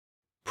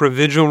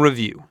Provigil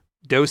Review: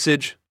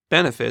 Dosage,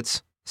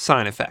 Benefits,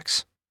 Side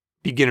Effects.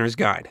 Beginner's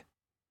Guide.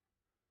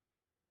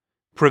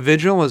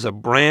 Provigil is a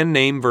brand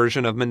name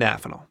version of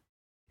modafinil.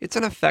 It's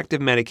an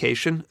effective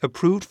medication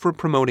approved for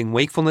promoting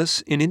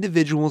wakefulness in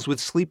individuals with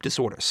sleep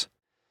disorders.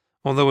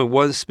 Although it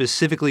was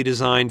specifically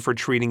designed for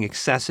treating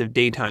excessive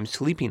daytime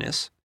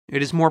sleepiness,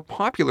 it is more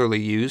popularly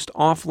used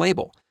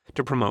off-label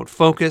to promote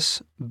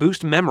focus,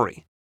 boost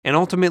memory, and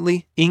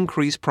ultimately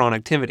increase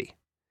productivity.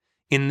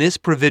 In this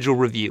Provigil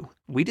review,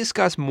 we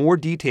discuss more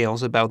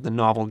details about the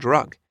novel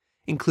drug,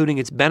 including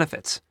its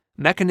benefits,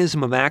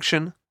 mechanism of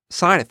action,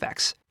 side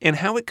effects, and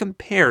how it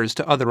compares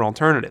to other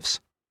alternatives.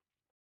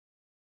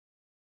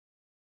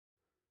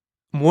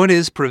 What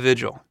is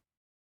Provigil?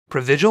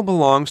 Provigil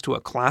belongs to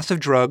a class of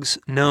drugs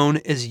known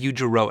as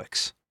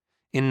eugeroics.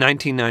 In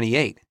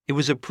 1998, it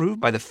was approved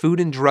by the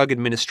Food and Drug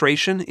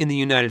Administration in the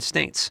United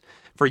States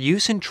for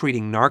use in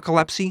treating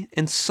narcolepsy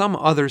and some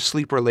other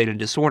sleep-related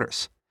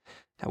disorders.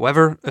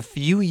 However, a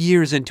few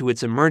years into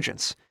its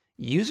emergence,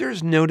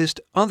 users noticed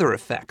other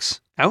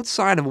effects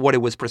outside of what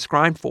it was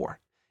prescribed for,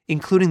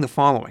 including the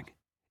following: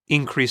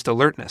 increased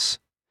alertness,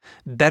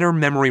 better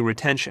memory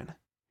retention,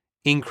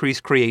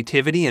 increased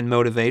creativity and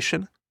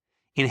motivation,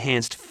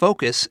 enhanced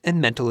focus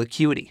and mental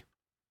acuity.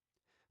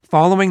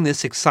 Following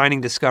this exciting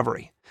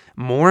discovery,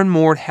 more and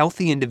more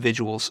healthy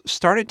individuals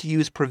started to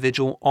use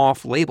Provigil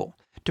off-label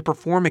to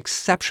perform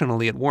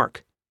exceptionally at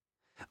work.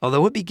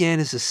 Although it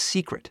began as a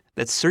secret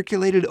that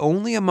circulated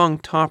only among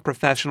top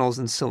professionals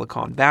in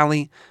Silicon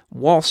Valley,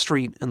 Wall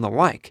Street, and the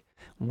like,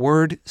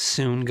 word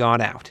soon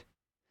got out.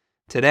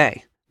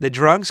 Today, the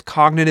drug's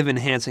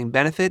cognitive-enhancing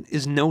benefit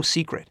is no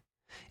secret,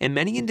 and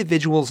many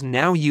individuals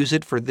now use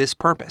it for this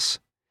purpose.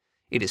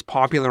 It is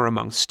popular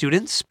among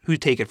students who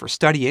take it for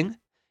studying,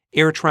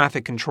 air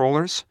traffic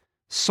controllers,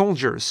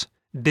 soldiers,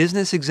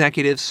 business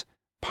executives,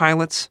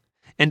 pilots,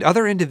 and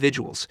other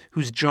individuals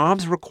whose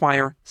jobs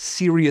require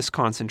serious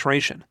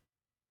concentration.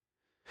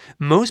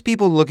 Most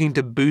people looking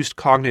to boost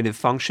cognitive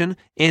function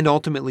and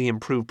ultimately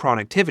improve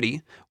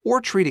productivity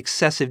or treat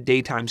excessive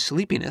daytime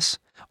sleepiness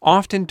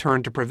often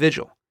turn to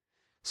Provigil.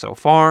 So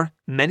far,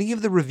 many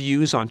of the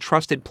reviews on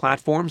trusted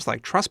platforms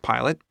like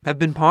Trustpilot have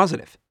been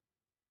positive.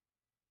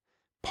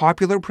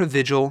 Popular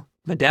Provigil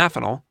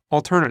modafinil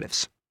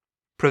alternatives.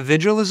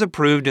 Provigil is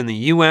approved in the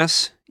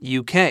US,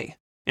 UK,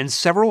 and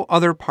several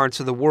other parts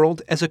of the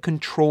world as a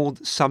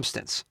controlled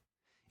substance.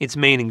 Its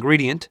main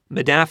ingredient,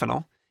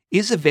 modafinil,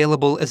 is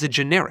available as a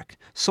generic,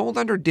 sold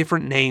under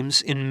different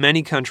names in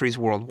many countries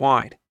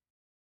worldwide.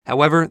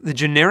 However, the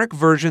generic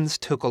versions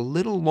took a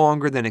little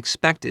longer than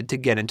expected to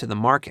get into the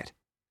market.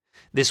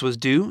 This was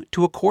due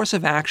to a course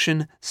of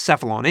action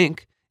Cephalon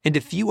Inc. and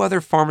a few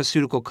other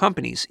pharmaceutical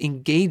companies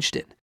engaged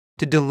in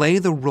to delay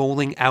the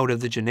rolling out of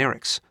the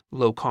generics,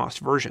 low-cost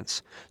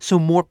versions, so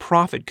more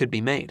profit could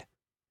be made.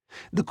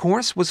 The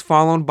course was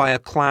followed by a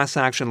class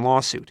action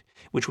lawsuit,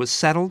 which was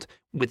settled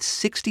with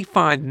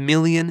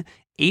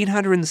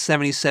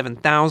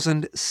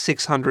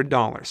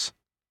 $65,877,600.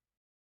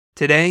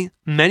 Today,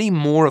 many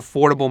more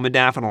affordable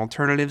modafinil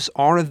alternatives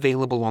are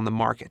available on the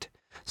market.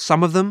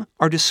 Some of them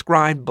are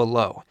described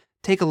below.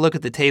 Take a look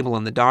at the table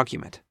in the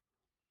document.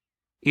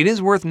 It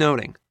is worth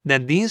noting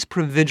that these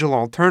Provigil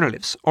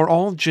alternatives are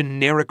all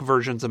generic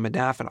versions of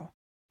modafinil,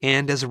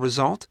 and as a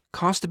result,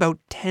 cost about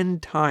 10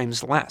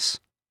 times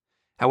less.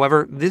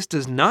 However, this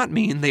does not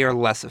mean they are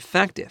less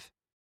effective.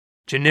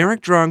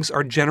 Generic drugs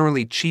are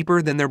generally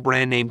cheaper than their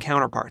brand name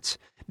counterparts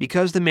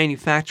because the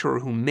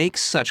manufacturer who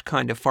makes such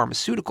kind of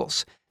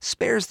pharmaceuticals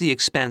spares the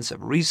expense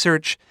of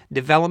research,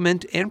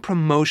 development, and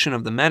promotion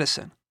of the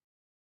medicine.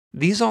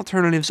 These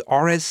alternatives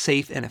are as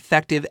safe and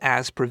effective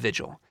as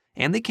Provigil,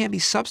 and they can be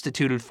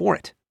substituted for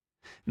it.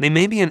 They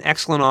may be an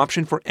excellent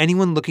option for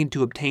anyone looking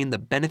to obtain the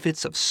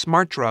benefits of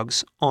smart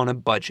drugs on a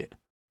budget.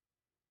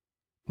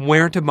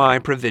 Where to buy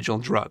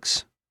Provigil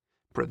drugs?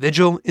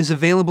 Provigil is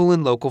available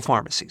in local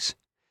pharmacies.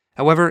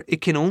 However, it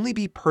can only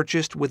be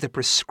purchased with a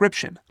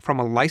prescription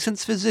from a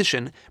licensed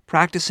physician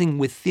practicing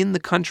within the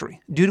country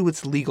due to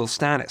its legal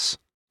status.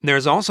 There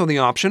is also the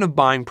option of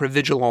buying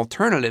Provigil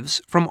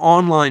alternatives from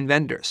online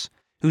vendors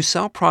who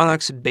sell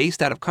products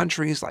based out of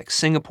countries like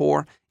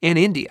Singapore and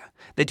India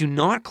that do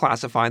not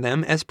classify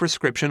them as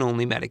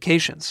prescription-only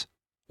medications.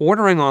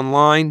 Ordering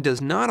online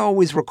does not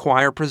always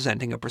require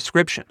presenting a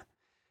prescription.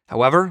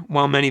 However,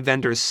 while many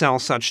vendors sell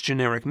such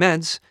generic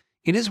meds,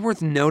 it is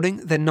worth noting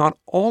that not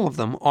all of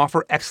them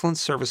offer excellent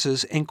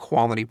services and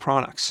quality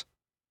products.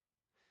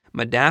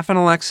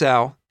 Modafinil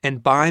XL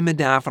and Buy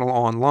Modafinil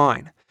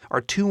Online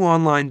are two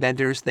online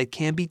vendors that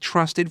can be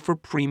trusted for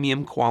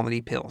premium quality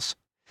pills.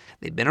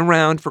 They've been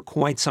around for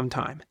quite some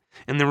time,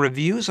 and the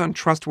reviews on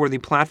trustworthy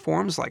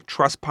platforms like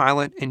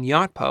Trustpilot and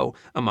Yotpo,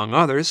 among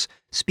others,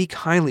 speak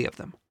highly of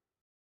them.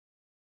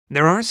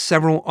 There are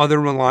several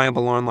other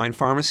reliable online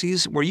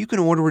pharmacies where you can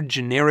order a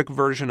generic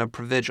version of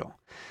Provigil.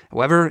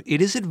 However,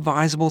 it is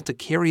advisable to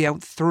carry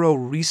out thorough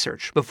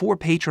research before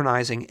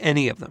patronizing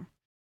any of them.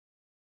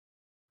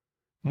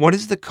 What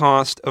is the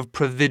cost of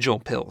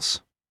Provigil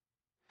pills?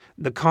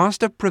 The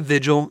cost of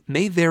Provigil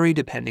may vary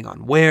depending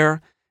on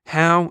where,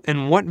 How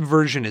and what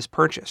version is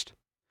purchased?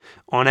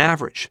 On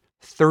average,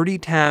 30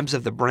 tabs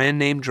of the brand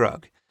name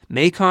drug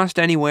may cost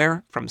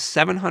anywhere from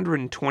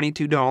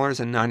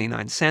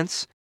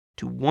 $722.99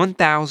 to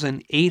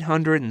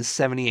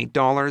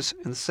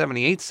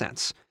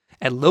 $1,878.78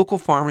 at local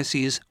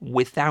pharmacies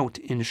without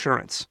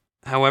insurance.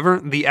 However,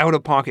 the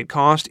out-of-pocket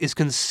cost is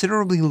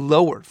considerably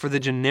lower for the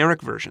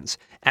generic versions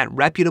at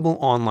reputable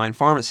online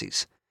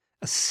pharmacies.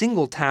 A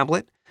single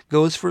tablet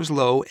goes for as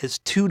low as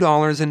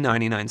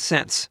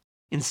 $2.99,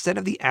 instead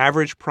of the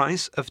average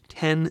price of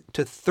 $10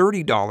 to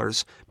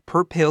 $30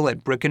 per pill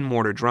at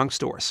brick-and-mortar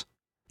drugstores.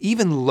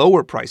 Even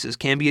lower prices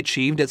can be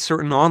achieved at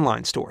certain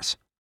online stores.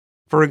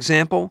 For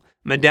example,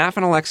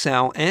 Modafinil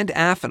XL and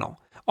Afinil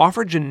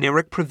offer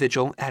generic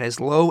Provigil at as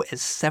low as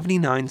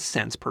 79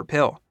 cents per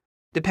pill,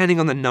 depending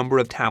on the number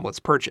of tablets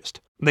purchased.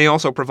 They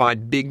also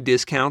provide big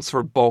discounts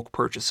for bulk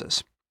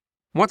purchases.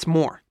 What's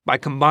more, by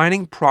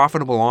combining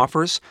profitable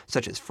offers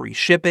such as free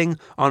shipping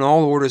on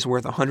all orders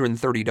worth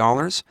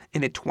 $130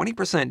 and a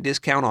 20%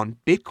 discount on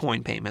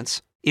Bitcoin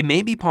payments, it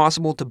may be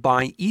possible to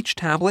buy each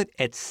tablet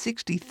at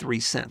 63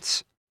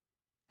 cents.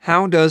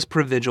 How does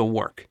Provigil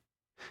work?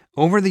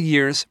 Over the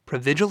years,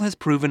 Provigil has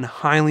proven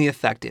highly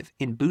effective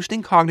in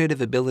boosting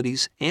cognitive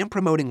abilities and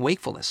promoting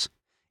wakefulness,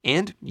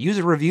 and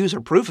user reviews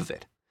are proof of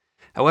it.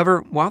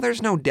 However, while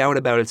there's no doubt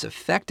about its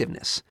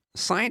effectiveness,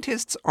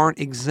 scientists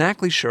aren't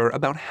exactly sure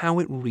about how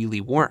it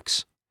really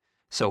works.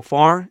 So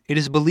far, it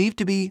is believed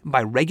to be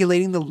by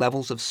regulating the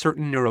levels of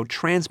certain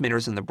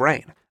neurotransmitters in the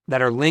brain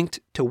that are linked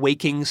to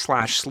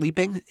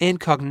waking/sleeping and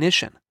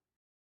cognition.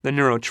 The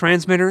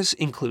neurotransmitters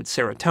include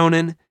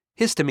serotonin,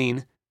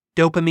 histamine,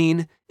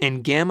 dopamine,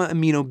 and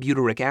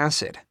gamma-aminobutyric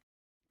acid.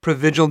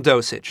 Provigil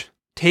dosage.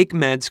 Take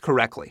meds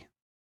correctly.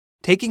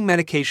 Taking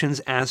medications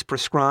as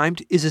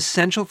prescribed is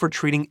essential for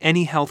treating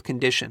any health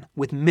condition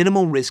with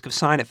minimal risk of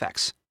side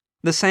effects.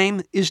 The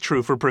same is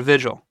true for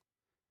Provigil.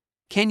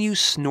 Can you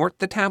snort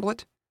the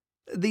tablet?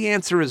 The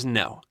answer is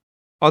no.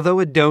 Although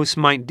a dose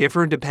might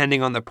differ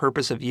depending on the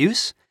purpose of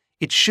use,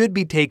 it should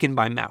be taken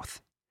by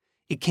mouth.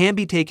 It can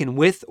be taken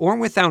with or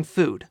without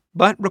food,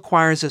 but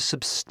requires a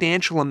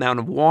substantial amount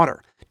of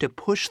water to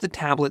push the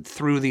tablet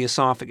through the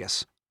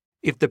esophagus.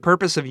 If the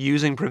purpose of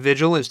using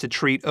Provigil is to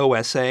treat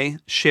OSA,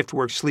 shift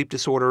work sleep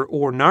disorder,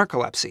 or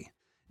narcolepsy,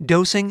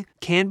 dosing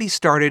can be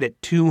started at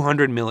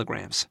 200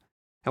 milligrams.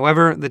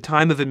 However, the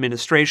time of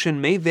administration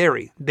may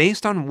vary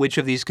based on which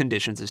of these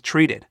conditions is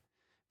treated.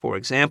 For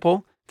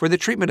example, for the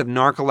treatment of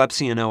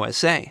narcolepsy and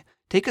OSA,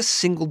 take a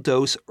single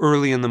dose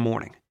early in the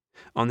morning.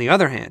 On the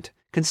other hand,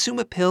 consume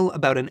a pill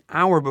about an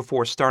hour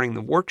before starting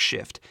the work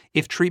shift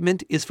if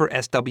treatment is for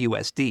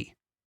SWSD.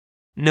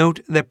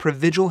 Note that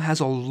Provigil has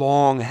a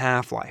long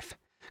half-life.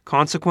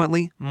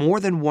 Consequently,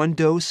 more than one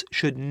dose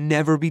should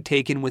never be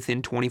taken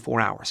within 24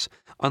 hours,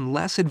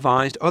 unless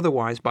advised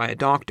otherwise by a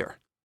doctor.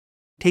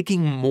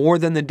 Taking more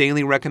than the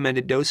daily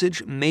recommended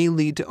dosage may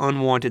lead to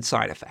unwanted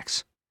side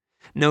effects.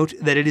 Note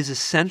that it is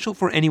essential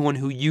for anyone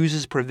who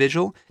uses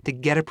Provigil to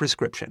get a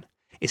prescription,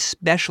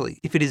 especially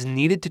if it is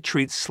needed to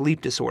treat sleep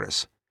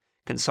disorders.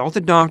 Consult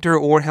a doctor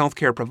or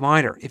healthcare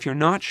provider if you're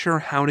not sure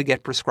how to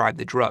get prescribed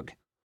the drug.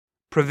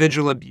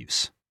 Provigil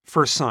abuse.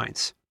 First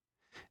signs.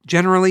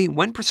 Generally,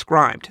 when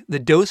prescribed, the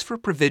dose for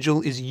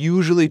Provigil is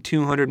usually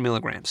 200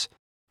 milligrams,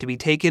 to be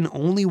taken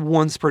only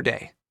once per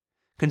day.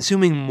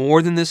 Consuming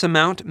more than this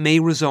amount may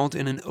result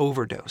in an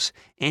overdose,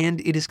 and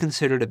it is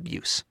considered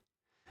abuse.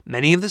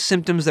 Many of the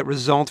symptoms that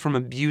result from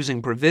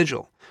abusing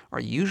Provigil are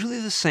usually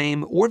the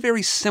same or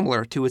very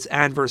similar to its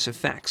adverse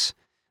effects.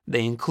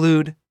 They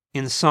include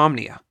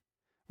insomnia,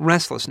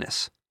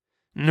 restlessness,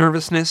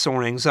 nervousness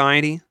or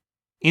anxiety,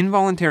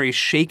 involuntary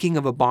shaking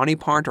of a body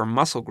part or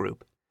muscle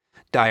group,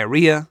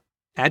 diarrhea,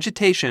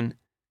 agitation,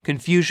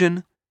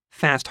 confusion,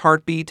 fast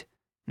heartbeat,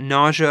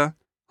 nausea,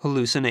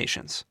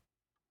 hallucinations.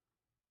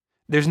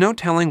 There's no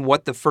telling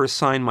what the first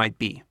sign might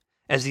be,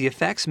 as the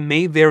effects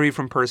may vary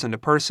from person to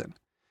person.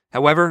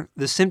 However,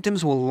 the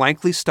symptoms will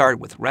likely start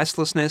with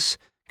restlessness,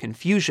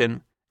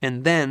 confusion,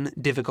 and then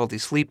difficulty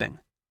sleeping.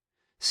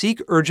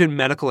 Seek urgent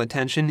medical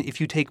attention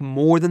if you take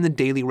more than the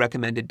daily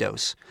recommended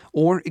dose,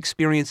 or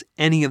experience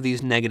any of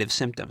these negative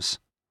symptoms.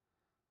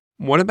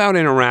 What about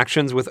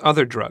interactions with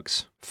other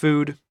drugs,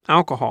 food,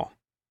 alcohol?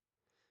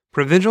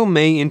 Provigil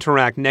may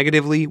interact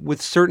negatively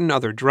with certain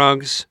other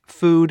drugs,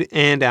 food,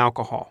 and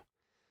alcohol.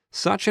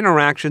 Such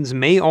interactions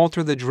may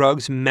alter the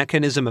drug's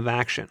mechanism of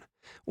action,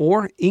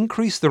 or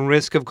increase the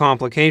risk of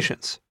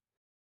complications.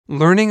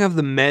 Learning of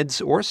the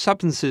meds or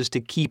substances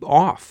to keep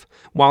off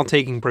while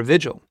taking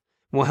Provigil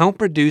will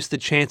help reduce the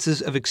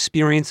chances of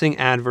experiencing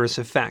adverse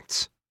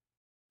effects.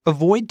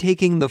 Avoid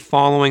taking the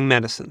following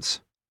medicines: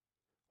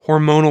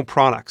 hormonal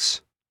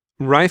products,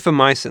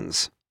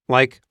 rifamycins,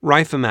 like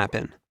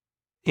rifamapine,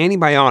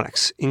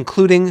 antibiotics,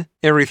 including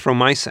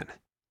erythromycin,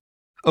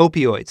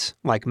 opioids,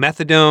 like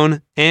methadone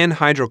and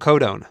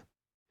hydrocodone,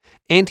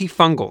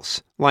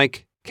 antifungals,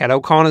 like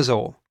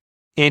ketoconazole,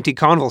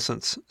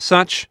 anticonvulsants,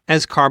 such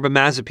as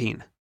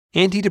carbamazepine,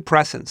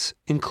 antidepressants,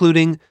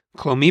 including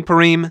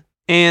clomipirime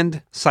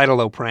and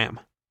citalopram,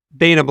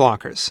 beta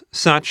blockers,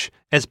 such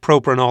as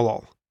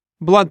propranolol,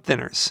 blood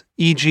thinners,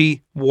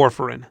 e.g.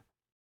 warfarin.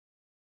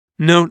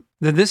 Note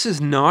that this is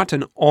not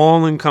an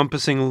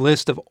all-encompassing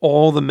list of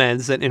all the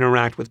meds that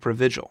interact with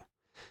Provigil.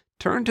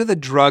 Turn to the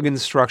drug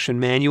instruction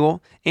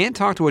manual and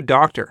talk to a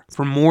doctor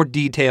for more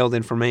detailed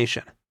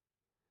information.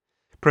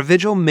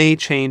 Provigil may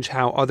change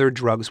how other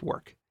drugs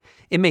work.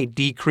 It may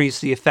decrease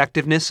the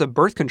effectiveness of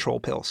birth control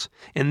pills,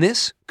 and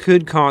this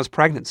could cause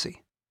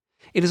pregnancy.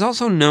 It is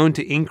also known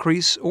to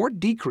increase or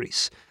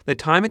decrease the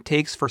time it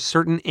takes for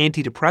certain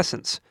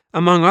antidepressants,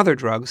 among other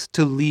drugs,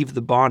 to leave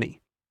the body.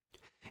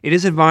 It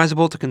is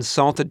advisable to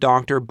consult a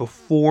doctor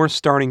before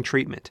starting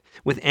treatment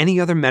with any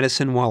other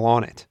medicine while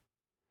on it.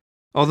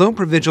 Although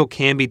Provigil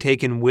can be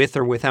taken with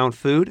or without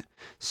food,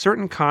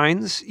 certain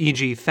kinds,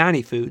 e.g.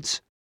 fatty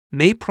foods,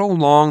 may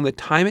prolong the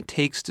time it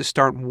takes to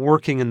start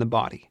working in the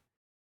body.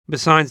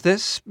 Besides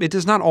this, it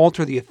does not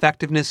alter the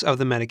effectiveness of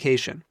the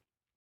medication.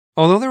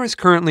 Although there is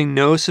currently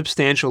no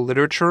substantial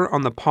literature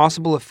on the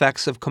possible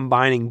effects of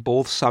combining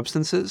both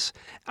substances,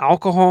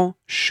 alcohol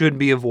should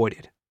be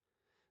avoided.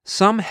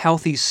 Some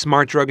healthy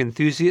smart drug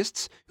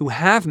enthusiasts who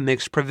have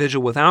mixed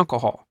Provigil with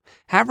alcohol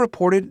have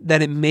reported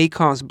that it may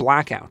cause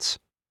blackouts.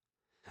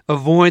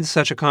 Avoid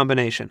such a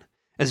combination,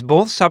 as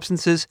both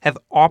substances have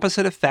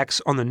opposite effects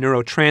on the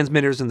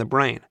neurotransmitters in the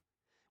brain.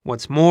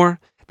 What's more,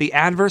 the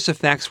adverse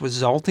effects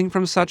resulting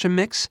from such a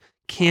mix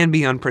can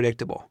be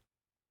unpredictable.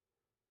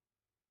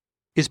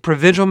 Is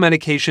Provigil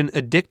medication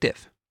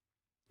addictive?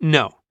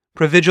 No,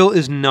 Provigil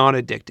is not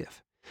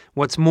addictive.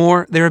 What's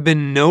more, there have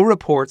been no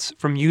reports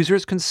from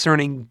users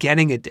concerning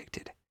getting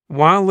addicted.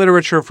 While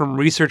literature from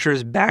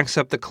researchers backs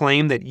up the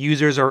claim that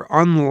users are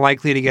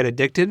unlikely to get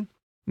addicted,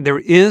 there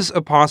is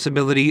a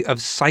possibility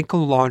of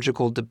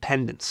psychological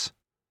dependence.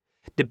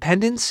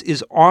 Dependence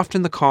is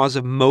often the cause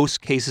of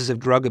most cases of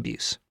drug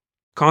abuse.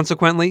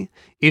 Consequently,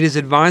 it is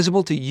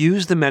advisable to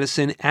use the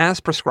medicine as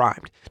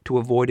prescribed to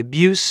avoid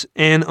abuse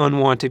and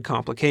unwanted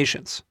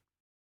complications.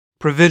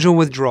 Provigil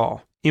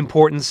withdrawal,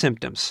 important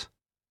symptoms.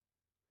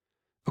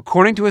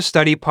 According to a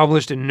study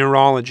published in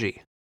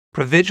Neurology,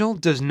 Provigil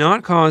does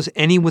not cause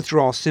any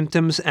withdrawal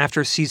symptoms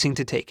after ceasing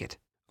to take it.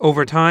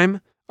 Over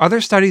time,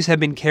 other studies have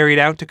been carried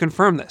out to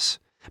confirm this,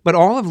 but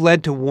all have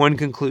led to one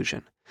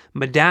conclusion: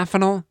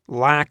 modafinil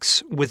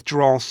lacks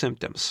withdrawal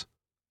symptoms.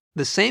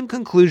 The same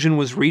conclusion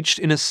was reached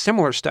in a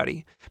similar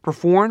study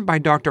performed by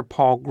Dr.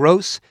 Paul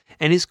Gross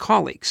and his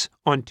colleagues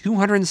on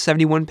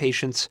 271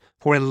 patients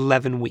for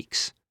 11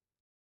 weeks.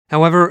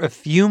 However, a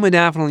few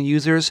modafinil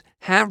users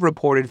have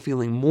reported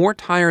feeling more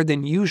tired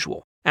than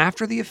usual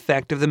after the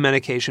effect of the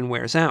medication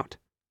wears out.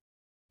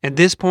 At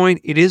this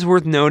point, it is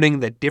worth noting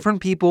that different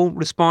people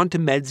respond to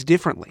meds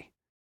differently.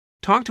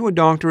 Talk to a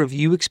doctor if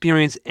you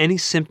experience any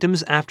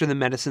symptoms after the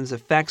medicine's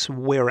effects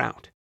wear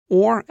out,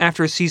 or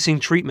after ceasing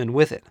treatment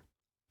with it.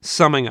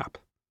 Summing up,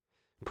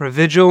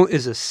 Provigil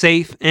is a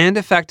safe and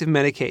effective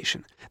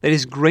medication that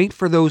is great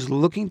for those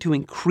looking to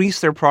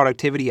increase their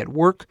productivity at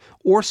work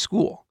or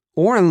school,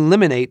 or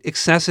eliminate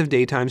excessive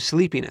daytime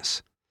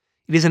sleepiness.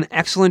 It is an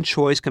excellent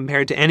choice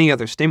compared to any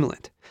other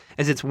stimulant,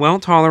 as it's well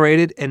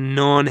tolerated and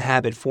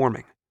non-habit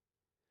forming.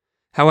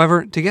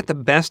 However, to get the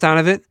best out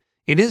of it,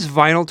 it is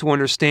vital to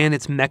understand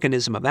its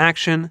mechanism of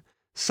action,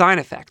 side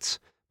effects,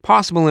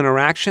 possible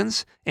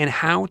interactions, and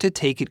how to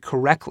take it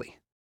correctly.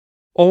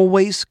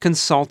 Always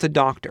consult a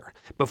doctor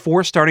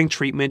before starting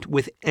treatment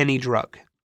with any drug.